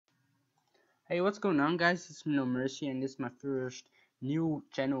Hey, what's going on, guys? It's No Mercy, and this is my first new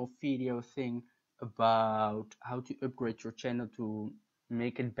channel video thing about how to upgrade your channel to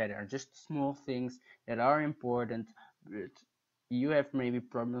make it better. Just small things that are important, but you have maybe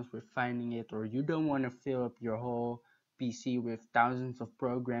problems with finding it, or you don't want to fill up your whole PC with thousands of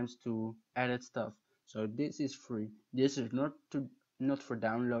programs to edit stuff. So this is free. This is not for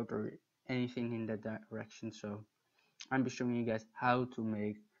download or anything in that direction. So I'm be showing you guys how to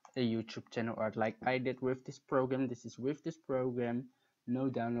make a YouTube channel art like I did with this program. This is with this program, no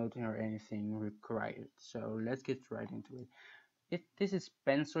downloading or anything required. So let's get right into it. This is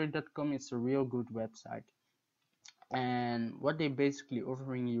Pensoid.com. It's a real good website, and what they basically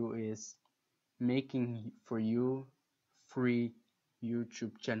offering you is making for you free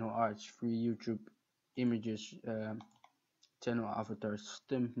YouTube channel arts, free YouTube images, channel avatars,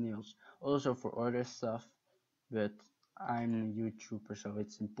 thumbnails, also for other stuff, but I'm a YouTuber, so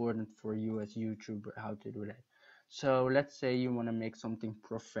it's important for you as YouTuber how to do that. So let's say you want to make something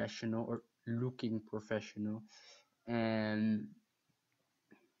professional or looking professional, and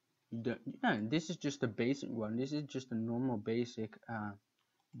yeah, this is just a basic one. This is just a normal basic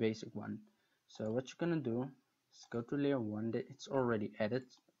one. So what you're gonna do is go to layer 1. That it's already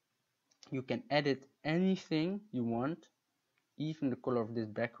edited. You can edit anything you want, even the color of this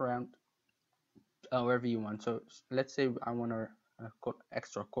background, however you want. So let's say I want a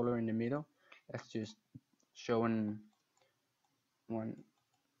extra color in the middle. Let's just show one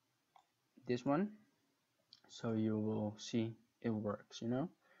this one, so you will see it works, and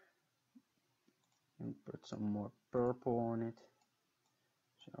put some more purple on it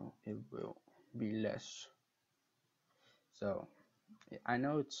so it will be less. So I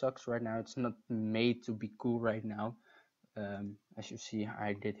know it sucks right now, it's not made to be cool right now. As you see,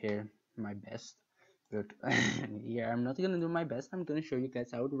 I did here my best, but yeah, I'm not gonna do my best. I'm gonna show you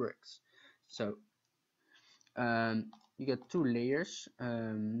guys how it works. So you get 2 layers.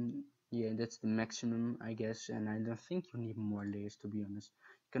 Yeah, that's the maximum, I guess, and I don't think you need more layers, to be honest.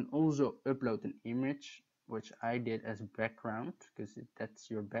 You can also upload an image, which I did as background, because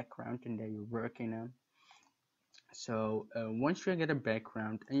that's your background and there you're working on. So once you get a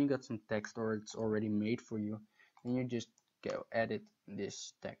background and you got some text, or it's already made for you, then you just go edit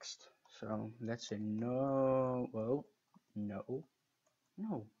this text. So let's say no, well, no,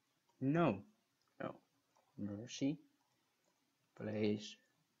 no, no, no, mercy plays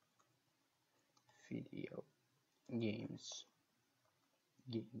video games.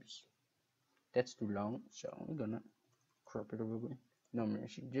 That's too long, so I'm gonna crop it a little bit. No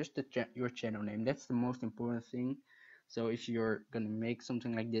mercy, just your channel name. That's the most important thing. So if you're gonna make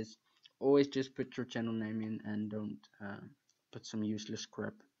something like this, always just put your channel name in and don't put some useless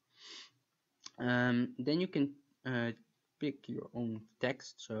crap. Then you can pick your own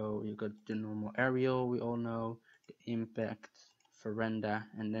text. So you got the normal Arial, we all know, the impact, veranda,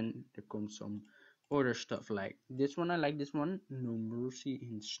 and then there comes some other stuff like this one. I like this one, No Mercy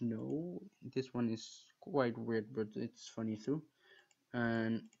in Snow. This one is quite weird, but it's funny too.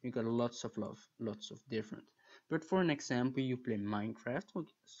 And you got lots of love, lots of different. But for an example, you play Minecraft. We'll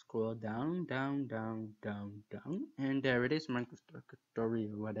scroll down, down, down, down, down, and there it is, Minecraft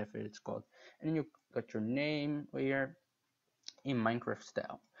tutorial, whatever it's called. And you got your name here in Minecraft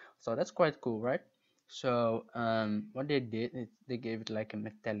style. So that's quite cool, right? So what they did is they gave it like a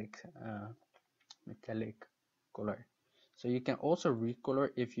metallic color. So you can also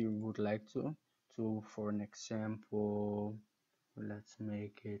recolor if you would like to. So for an example, let's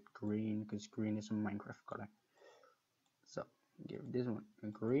make it green, because green is a Minecraft color. So give this one a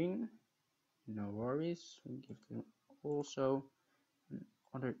green, no worries. We give them also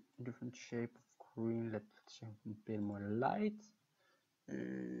another different shape of green. Let's have a bit more light.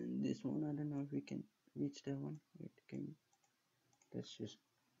 And this one, I don't know if we can reach that one. Wait, let's just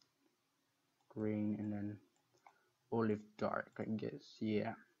green and then olive dark, I guess.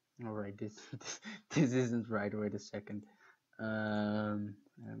 Yeah. All right. This isn't right. Wait a second. I'll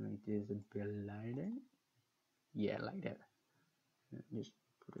make this a bit lighter. Yeah, like that. Just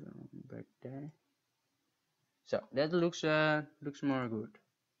put it on back there. So that looks more good.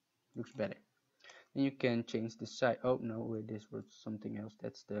 Looks better. Then you can change the size. Oh no, wait, this was something else.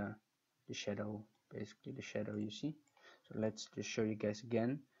 That's the shadow, basically the shadow you see. So let's just show you guys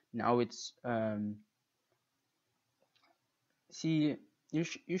again. Now it's see,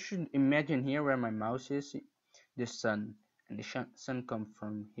 you should imagine here where my mouse is, the sun, and the sun comes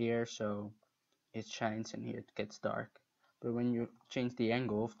from here, so it shines and here it gets dark. But when you change the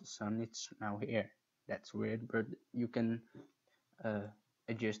angle of the sun, it's now here. That's weird, but you can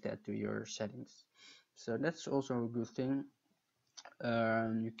adjust that to your settings. So that's also a good thing.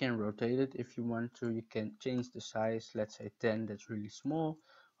 You can rotate it if you want to. You can change the size. Let's say 10, that's really small,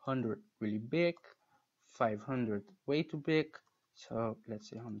 100 really big, 500 way too big. So let's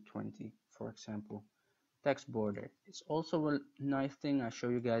say 120, for example. Text border. It's also a nice thing. I show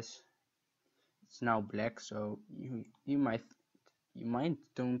you guys. It's now black, so you might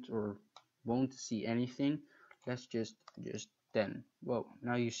don't or won't see anything. Let's just 10. Whoa,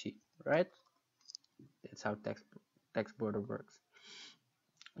 now you see, right? That's how text border works.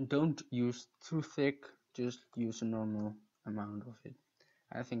 Don't use too thick, just use a normal amount of it.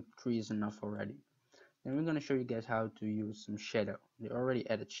 I think 3 is enough already. Then we're gonna show you guys how to use some shadow. They already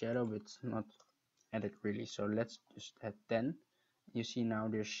added shadow, but it's not added really, so let's just add 10. You see now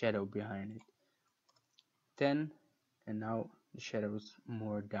there's shadow behind it. 10, and now the shadow is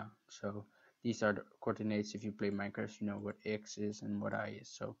more down. So these are the coordinates. If you play Minecraft, you know what X is and what Y is,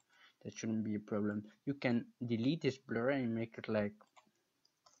 so that shouldn't be a problem. You can delete this blur and make it like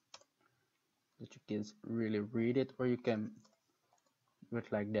that you can really read it, or you can do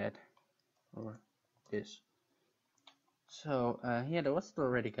it like that or this. So yeah, that was it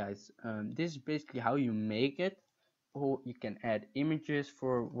already, guys. This is basically how you make it. Or you can add images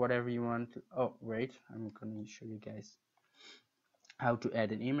for whatever you want to. Oh wait, I'm gonna show you guys how to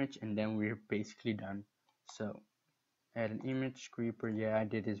add an image, and then we're basically done. So add an image, creeper. Yeah, I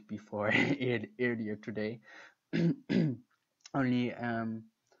did this before earlier today. Only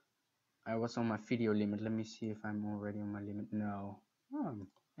I was on my video limit. Let me see if I'm already on my limit. No.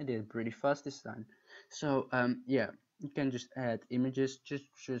 I did it pretty fast this time. So yeah, you can just add images. Just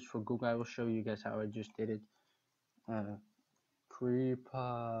search for Google. I will show you guys how I just did it.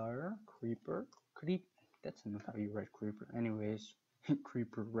 Creeper. That's not how you write creeper. Anyways,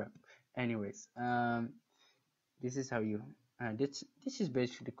 creeper rep. Anyways, this is how you. This is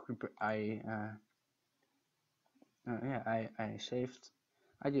basically the creeper I saved.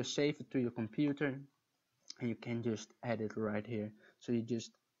 I just save it to your computer, and you can just add it right here. So you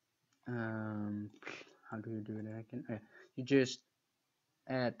just how do you do that again? You just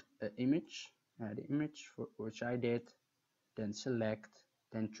add an image, for which I did, then select,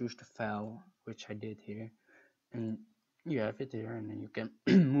 then choose the file, which I did here, and you have it here, and then you can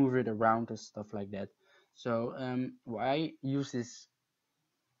move it around and stuff like that. So why use this?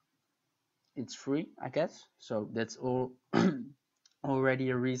 It's free, I guess, so that's all already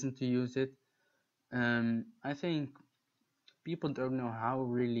a reason to use it. I think people don't know how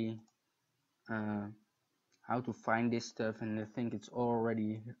really how to find this stuff, and I think it's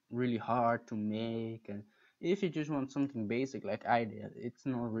already really hard to make. And if you just want something basic like I did, it's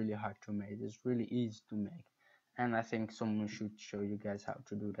not really hard to make, it's really easy to make, and I think someone should show you guys how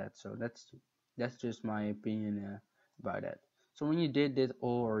to do that. So that's just my opinion about that. So when you did it,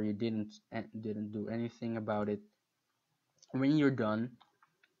 or you didn't do anything about it, when you're done,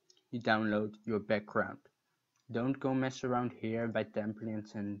 you download your background. Don't go mess around here by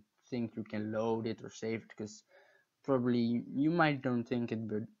templates and think you can load it or save it, because probably you might don't think it,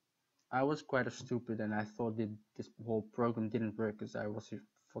 but I was quite stupid and I thought that this whole program didn't work because I was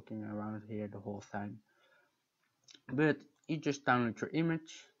fucking around here the whole time. But you just download your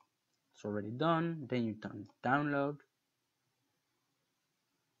image, it's already done, then you download.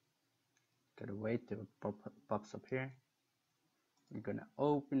 Gotta wait till it pops up here. You're gonna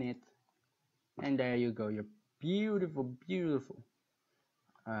open it, and there you go, your beautiful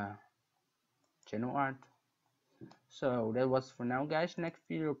channel art. So that was for now, guys. Next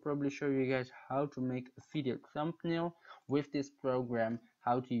video will probably show you guys how to make a video thumbnail with this program,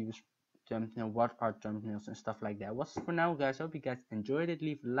 how to use thumbnail, what are thumbnails and stuff like that. What's for now, guys. Hope you guys enjoyed it.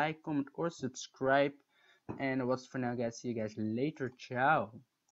 Leave a like, comment or subscribe. And what's for now, guys. See you guys later. Ciao.